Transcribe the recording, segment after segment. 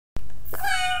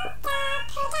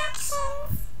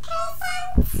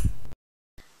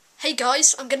Hey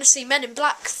guys, I'm going to see Men in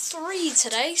Black 3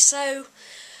 today, so,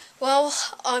 well,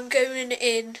 I'm going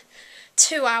in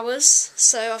 2 hours,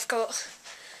 so I've got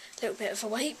a little bit of a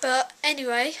wait, but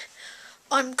anyway,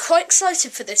 I'm quite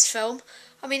excited for this film.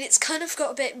 I mean, it's kind of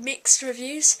got a bit mixed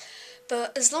reviews,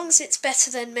 but as long as it's better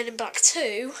than Men in Black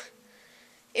 2,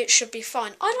 it should be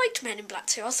fine. I liked Men in Black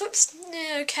 2, I thought it was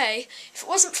okay. If it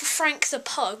wasn't for Frank the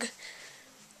Pug,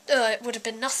 it would have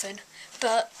been nothing,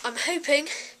 but I'm hoping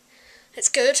it's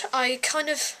good. I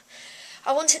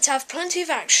want it to have plenty of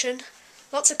action,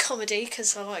 lots of comedy,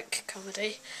 because I like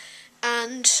comedy,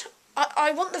 and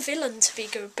I want the villain to be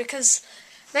good, because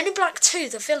Men in Black 2,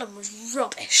 the villain was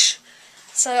rubbish.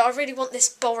 So I really want this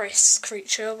Boris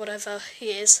creature, whatever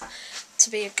he is, to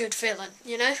be a good villain,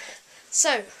 you know?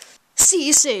 So, see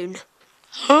you soon.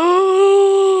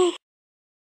 Hello,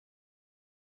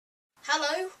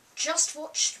 just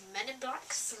watched Men in Black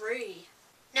 3.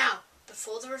 Now,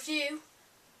 before the review,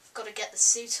 I've got to get the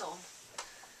suit on.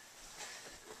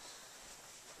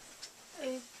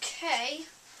 Okay,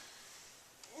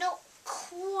 not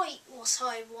quite what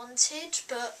I wanted,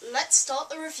 but let's start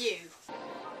the review.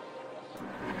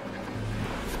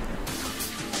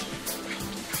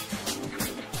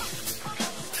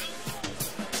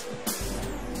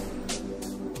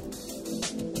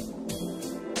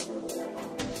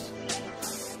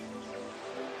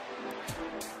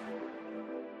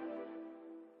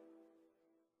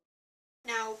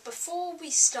 Now, before we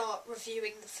start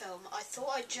reviewing the film, I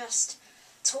thought I'd just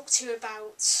talk to you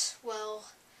about, well,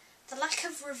 the lack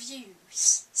of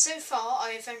reviews. So far,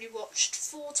 I have only watched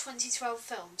 4 2012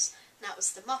 films, and that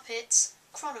was The Muppets,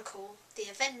 Chronicle, The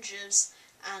Avengers,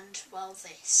 and, well,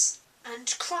 this.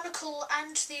 And Chronicle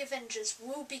and The Avengers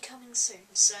will be coming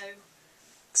soon, so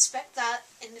expect that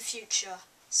in the future.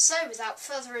 So, without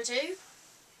further ado,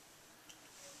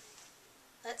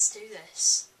 let's do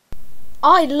this.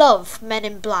 I love Men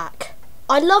in Black.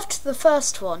 I loved the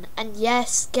first one, and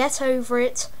yes, get over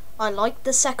it, I liked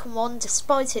the second one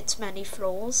despite its many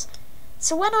flaws.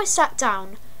 So when I sat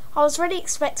down, I was really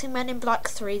expecting Men in Black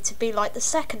 3 to be like the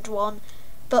second one,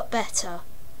 but better.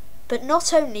 But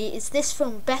not only is this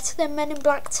film better than Men in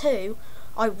Black 2,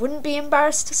 I wouldn't be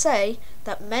embarrassed to say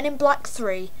that Men in Black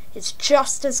 3 is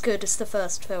just as good as the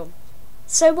first film.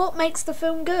 So what makes the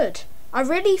film good? I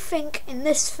really think in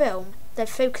this film they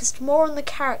focused more on the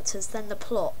characters than the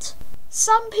plot.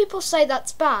 Some people say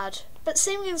that's bad, but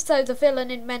seeming as though the villain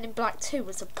in Men in Black 2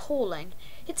 was appalling,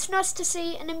 it's nice to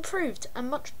see an improved and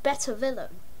much better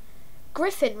villain.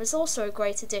 Griffin was also a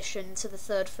great addition to the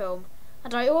third film,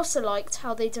 and I also liked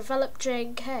how they developed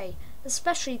J&K,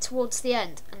 especially towards the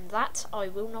end, and that I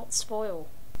will not spoil.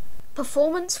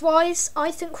 Performance-wise,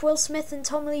 I think Will Smith and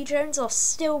Tommy Lee Jones are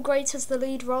still great as the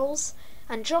lead roles,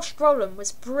 and Josh Brolin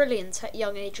was brilliant at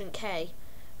young Agent K.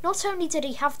 Not only did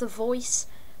he have the voice,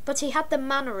 but he had the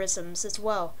mannerisms as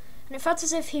well, and it felt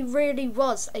as if he really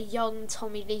was a young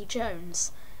Tommy Lee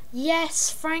Jones. Yes,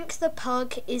 Frank the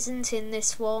Pug isn't in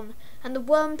this one, and the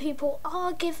worm people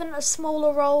are given a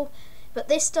smaller role, but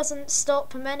this doesn't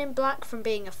stop Men in Black from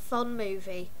being a fun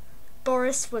movie.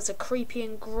 Boris was a creepy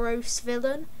and gross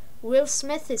villain, Will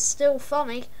Smith is still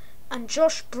funny, and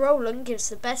Josh Brolin gives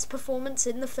the best performance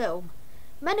in the film.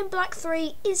 Men in Black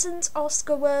 3 isn't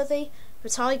Oscar-worthy,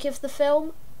 but I give the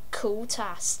film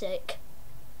cool-tastic.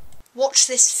 Watch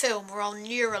this film or I'll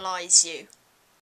neuralise you.